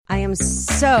am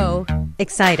so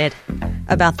excited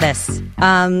about this.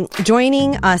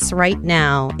 Joining us right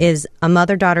now is a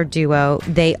mother-daughter duo.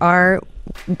 They are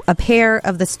a pair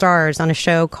of the stars on a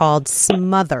show called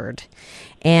sMothered.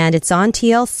 And it's on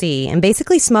TLC. And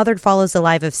basically, sMothered follows the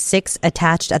life of 6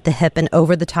 attached at the hip and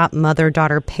over-the-top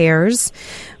mother-daughter pairs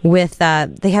with,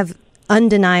 they have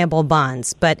undeniable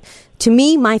bonds. But to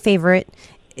me, my favorite,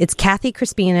 it's Kathy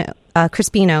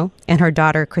Crispino and her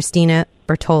daughter, Christina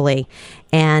Betrolli.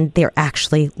 And they're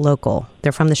actually local.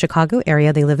 They're from the Chicago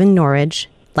area. They live in Norridge.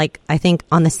 Like, I think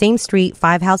on the same street,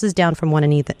 5 houses down from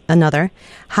one another.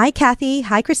 Hi, Kathy.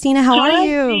 Hi, Christina. How are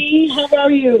you? Hi, Dee. How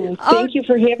are you? Thank you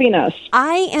for having us.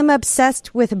 I am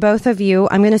obsessed with both of you.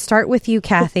 I'm going to start with you,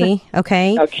 Kathy.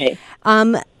 Okay? Okay.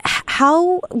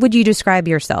 How would you describe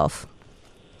yourself?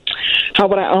 How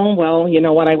would I? Oh, well, you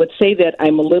know what? I would say that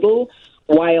I'm a little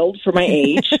wild for my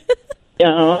age.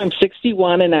 I'm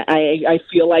 61, and I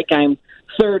feel like I'm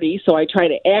 30, so I try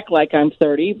to act like I'm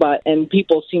 30, and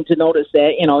people seem to notice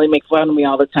that. You know, they make fun of me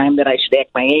all the time that I should act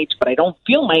my age, but I don't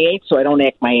feel my age, so I don't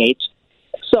act my age.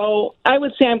 So I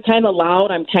would say I'm kind of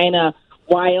loud, I'm kind of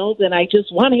wild, and I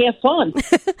just want to have fun.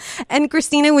 And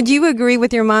Christina, would you agree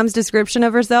with your mom's description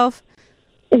of herself?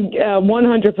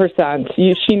 100%.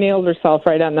 She nailed herself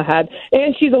right on the head.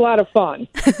 And she's a lot of fun.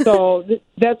 So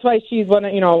that's why she's one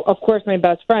of, of course, my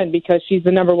best friend, because she's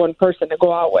the number one person to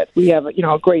go out with. We have,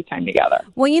 a great time together.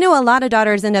 Well, a lot of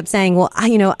daughters end up saying, well,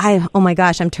 oh my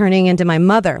gosh, I'm turning into my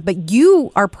mother. But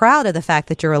you are proud of the fact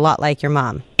that you're a lot like your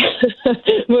mom.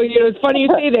 Well, it's funny you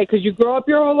say that, because you grow up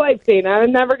your whole life saying,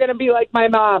 I'm never going to be like my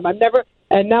mom.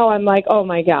 And now I'm like, oh,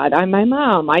 my God, I'm my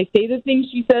mom. I say the things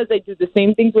she says. I do the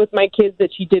same things with my kids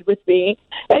that she did with me.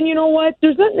 And you know what?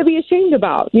 There's nothing to be ashamed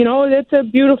about. It's a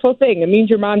beautiful thing. It means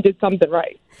your mom did something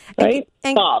right. Right?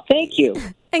 Oh, thank you.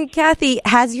 And Kathy,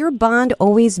 has your bond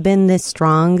always been this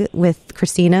strong with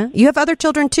Christina? You have other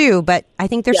children, too, but I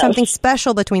think there's something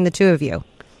special between the two of you.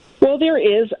 Well, there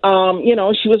is.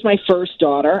 She was my first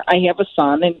daughter. I have a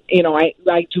son, and,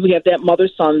 I do have that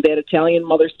mother-son, that Italian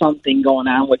mother-son thing going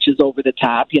on, which is over the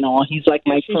top. He's like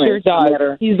my friend. Sure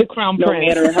does. He's the crown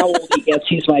prince. No matter how old he gets,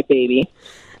 he's my baby.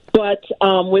 But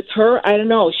with her, I don't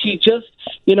know. She just,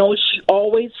 she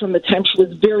always, from the time she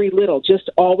was very little,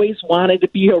 just always wanted to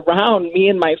be around me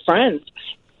and my friends.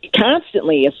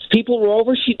 Constantly. If people were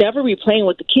over, she'd never be playing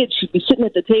with the kids. She'd be sitting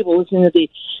at the table listening to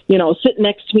sitting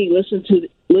next to me,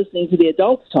 listening to the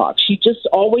adults talk. She just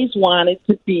always wanted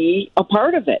to be a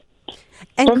part of it.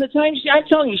 And from the time I'm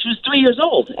telling you, she was 3 years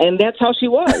old, and that's how she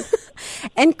was.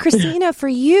 And Christina, for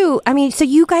you, so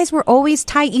you guys were always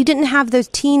tight. You didn't have those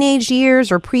teenage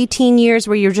years or preteen years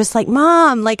where you're just like,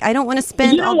 Mom, I don't want to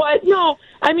spend. You know what? No.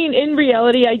 In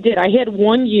reality, I did. I had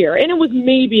 1 year, and it was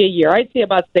maybe a year. I'd say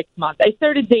about 6 months. I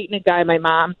started dating a guy my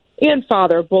mom and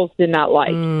father both did not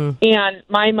like. And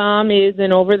my mom is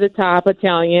an over-the-top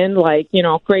Italian,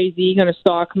 crazy, going to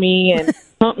stalk me and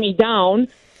hunt me down.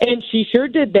 And she sure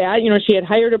did that. She had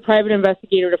hired a private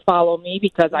investigator to follow me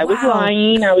because I was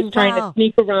lying. I was trying to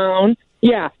sneak around.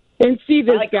 Yeah, and see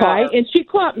this guy, and she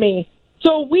caught me.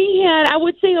 So we had, I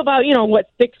would say about,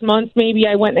 6 months maybe,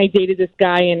 I went and I dated this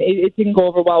guy, and it didn't go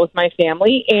over well with my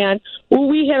family. And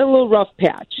we had a little rough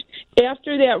patch.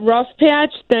 After that rough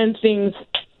patch, then things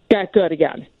got good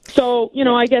again. So,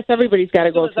 I guess everybody's got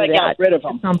to go through that. I got rid of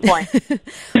them at some point.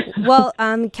 Well,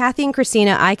 Kathy and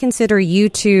Christina, I consider you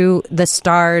two the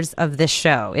stars of this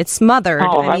show. It's sMothered.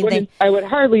 Oh, I would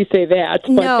hardly say that,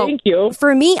 but thank you.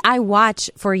 For me, I watch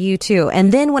for you too.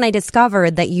 And then when I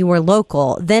discovered that you were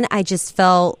local, then I just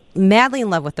fell madly in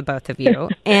love with the both of you.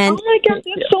 And oh my God,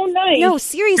 that's so nice. No,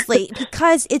 seriously,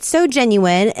 because it's so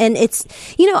genuine, and it's,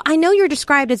 I know you're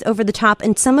described as over the top,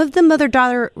 and some of the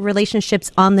mother-daughter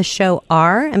relationships on the show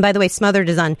are, and by the way, sMothered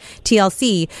is on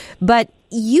TLC, but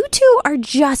you two are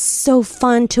just so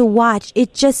fun to watch.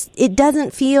 It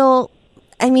doesn't feel,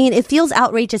 it feels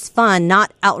outrageous fun,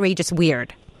 not outrageous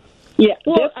weird. Yeah,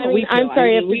 well, I'm sorry, I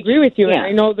have to agree with you. Yeah. And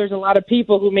I know there's a lot of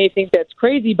people who may think that's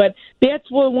crazy, but that's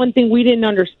one thing we didn't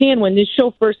understand when this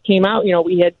show first came out.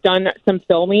 We had done some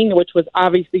filming, which was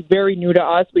obviously very new to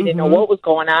us. We didn't know what was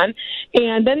going on.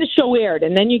 And then the show aired,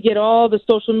 and then you get all the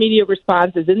social media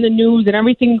responses in the news, and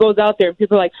everything goes out there, and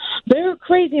people are like, they're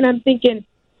crazy. And I'm thinking,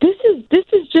 this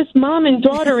is just mom and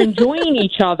daughter enjoying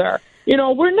each other.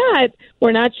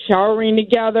 We're not showering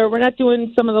together. We're not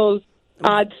doing some of those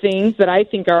odd things that I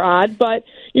think are odd, but,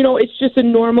 it's just a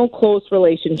normal, close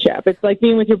relationship. It's like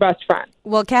being with your best friend.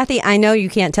 Well, Kathy, I know you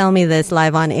can't tell me this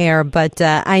live on air, but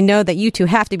I know that you two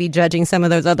have to be judging some of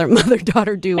those other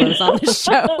mother-daughter duos on the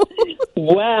show.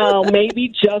 Well, maybe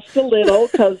just a little,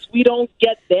 because we don't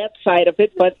get that side of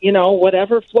it. But,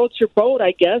 whatever floats your boat,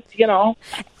 I guess,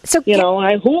 So,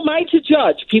 who am I to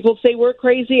judge? People say we're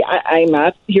crazy. I'm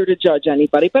not here to judge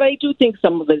anybody, but I do think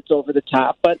some of it's over the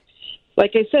top. But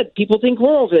like I said, people think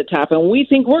we're over the top, and we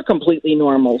think we're completely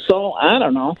normal. So I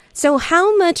don't know. So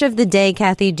how much of the day,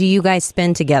 Kathy, do you guys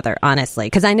spend together, honestly?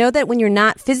 Because I know that when you're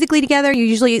not physically together, you're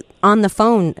usually on the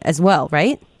phone as well,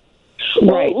 right?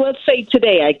 Right. Well, let's say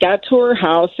today I got to her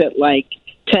house at like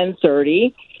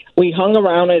 10:30. We hung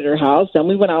around at her house. Then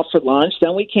we went out for lunch.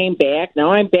 Then we came back.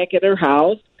 Now I'm back at her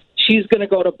house. She's going to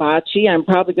go to bocce. I'm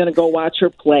probably going to go watch her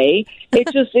play.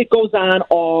 It goes on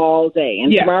all day.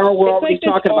 And tomorrow we're already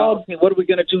talking about, what are we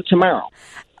going to do tomorrow?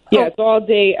 Yeah, it's all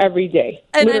day, every day,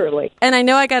 literally. And I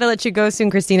know I got to let you go soon,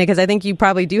 Christina, because I think you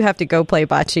probably do have to go play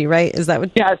bocce, right? Is that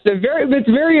what? Yeah, it's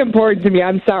very important to me.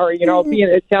 I'm sorry. Being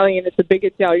Italian, it's a big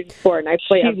Italian sport, and I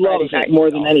play on Friday night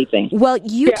more than anything. Well,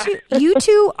 you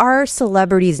two are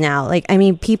celebrities now. Like, I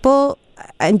mean, people...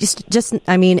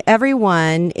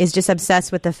 everyone is just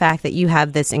obsessed with the fact that you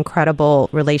have this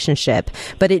incredible relationship.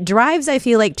 But it drives, I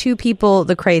feel like, two people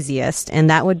the craziest,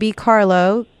 and that would be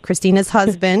Carlo, Christina's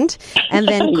husband, and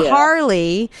then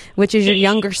Carly, which is your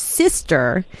younger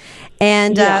sister.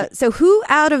 And so who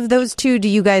out of those two do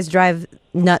you guys drive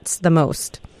nuts the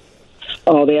most?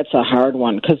 Oh, that's a hard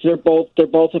one, because they're both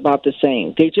about the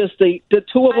same. The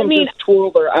two of them just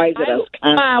twirl their eyes at us.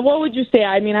 What would you say?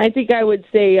 I mean, I think I would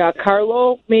say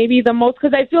Carlo maybe the most,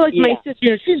 because I feel like my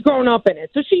sister, she's grown up in it,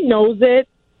 so she knows it,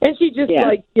 and she just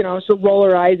she'll roll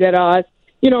her eyes at us.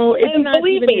 And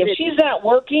believe me, if she's not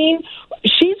working,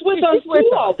 she's with us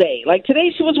all day. Like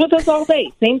today, she was with us all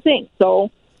day. Same thing.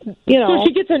 So. So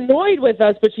she gets annoyed with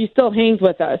us, but she still hangs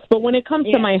with us. But when it comes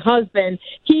to my husband,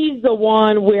 he's the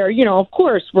one where, of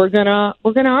course, we're gonna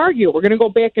argue. We're gonna go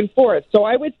back and forth. So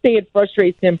I would say it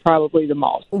frustrates him probably the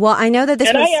most. Well, I know that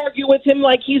I argue with him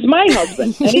like he's my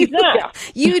husband, and he's not.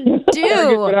 You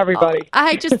do. With everybody.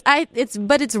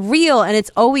 But it's real, and it's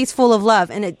always full of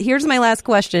love. And here's my last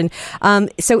question.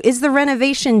 So is the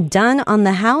renovation done on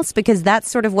the house? Because that's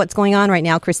sort of what's going on right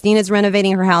now. Christina's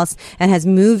renovating her house and has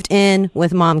moved in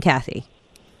with Mom Kathy.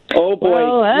 Oh, boy.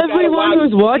 Well, everyone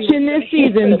who's watching this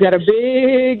season's got a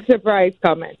big surprise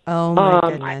coming. Oh, my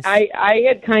goodness. I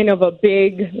had kind of a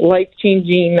big,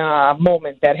 life-changing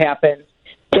moment that happened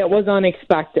that was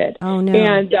unexpected. Oh, no.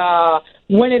 And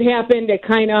when it happened, it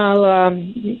kind of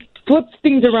flipped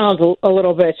things around a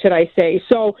little bit, should I say.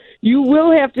 So you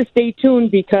will have to stay tuned,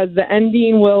 because the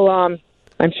ending will...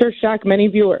 I'm sure shock many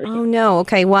viewers. Oh, no.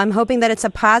 Okay. Well, I'm hoping that it's a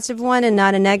positive one and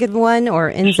not a negative one, or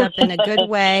ends up in a good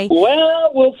way. Well,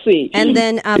 we'll see. And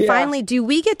then finally, do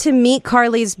we get to meet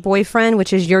Carly's boyfriend,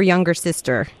 which is your younger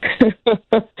sister?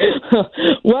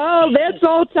 Well, that's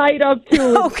all tied up,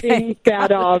 too, with things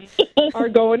that are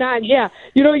going on. Yeah.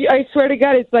 I swear to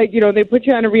God, it's like, they put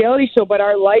you on a reality show, but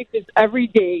our life is every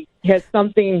day has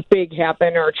something big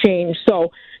happen or change.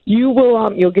 So,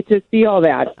 you'll get to see all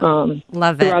that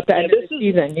Love it. throughout the end of the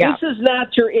season. Yeah. This is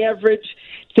not your average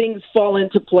things fall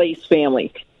into place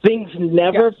family. Things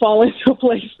never fall into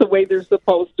place the way they're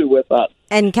supposed to with us.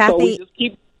 And Kathy, so we just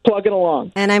keep plugging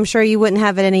along. And I'm sure you wouldn't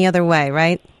have it any other way,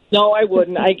 right? No, I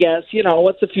wouldn't, I guess.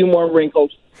 What's a few more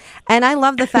wrinkles? And I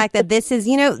love the fact that this is,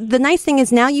 the nice thing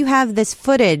is now you have this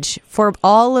footage for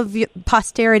all of your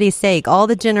posterity's sake, all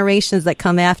the generations that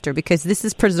come after, because this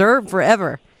is preserved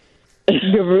forever.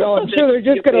 I'm sure they're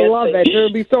just going to love it.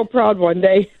 They'll be so proud one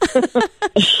day.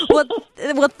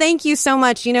 Well, thank you so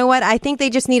much. You know what? I think they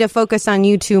just need to focus on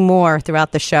you two more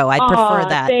throughout the show. I prefer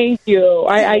that. Thank you.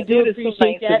 I do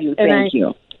appreciate that. Thank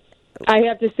you. I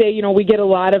have to say, we get a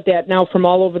lot of that now from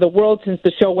all over the world since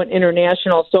the show went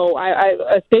international. So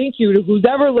I thank you to who's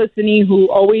ever listening, who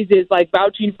always is like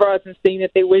vouching for us and saying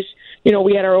that they wish,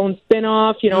 we had our own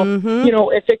spinoff.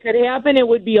 If it could happen, it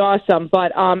would be awesome.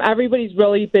 But everybody's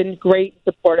really been great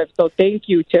and supportive. So thank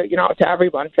you to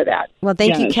everyone for that. Well,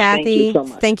 thank you, Kathy. Thank you so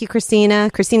much. Thank you, Christina.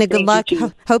 Christina, good luck.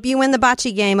 Hope you win the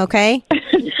bocce game, okay?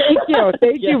 Thank you.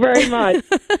 Thank you very much.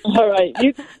 All right.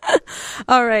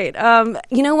 All right.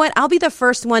 You know what? I'll be the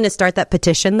first one to start that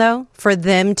petition, though, for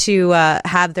them to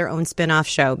have their own spinoff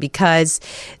show, because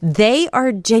they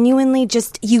are genuinely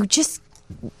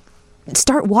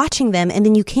start watching them, and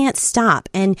then you can't stop.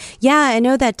 And yeah, I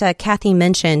know that Kathy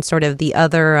mentioned sort of the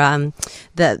other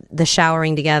the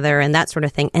showering together and that sort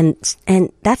of thing, and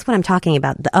that's what I'm talking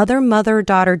about. The other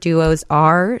mother-daughter duos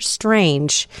are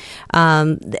strange. I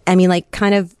mean, like,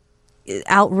 kind of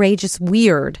outrageous,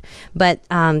 weird, but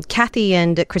Kathy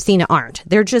and Christina aren't.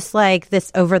 They're just like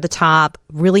this over the top,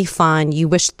 really fun. You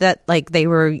wish that, like, they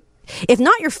were, if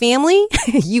not your family,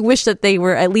 you wish that they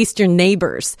were at least your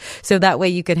neighbors, so that way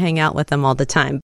you could hang out with them all the time.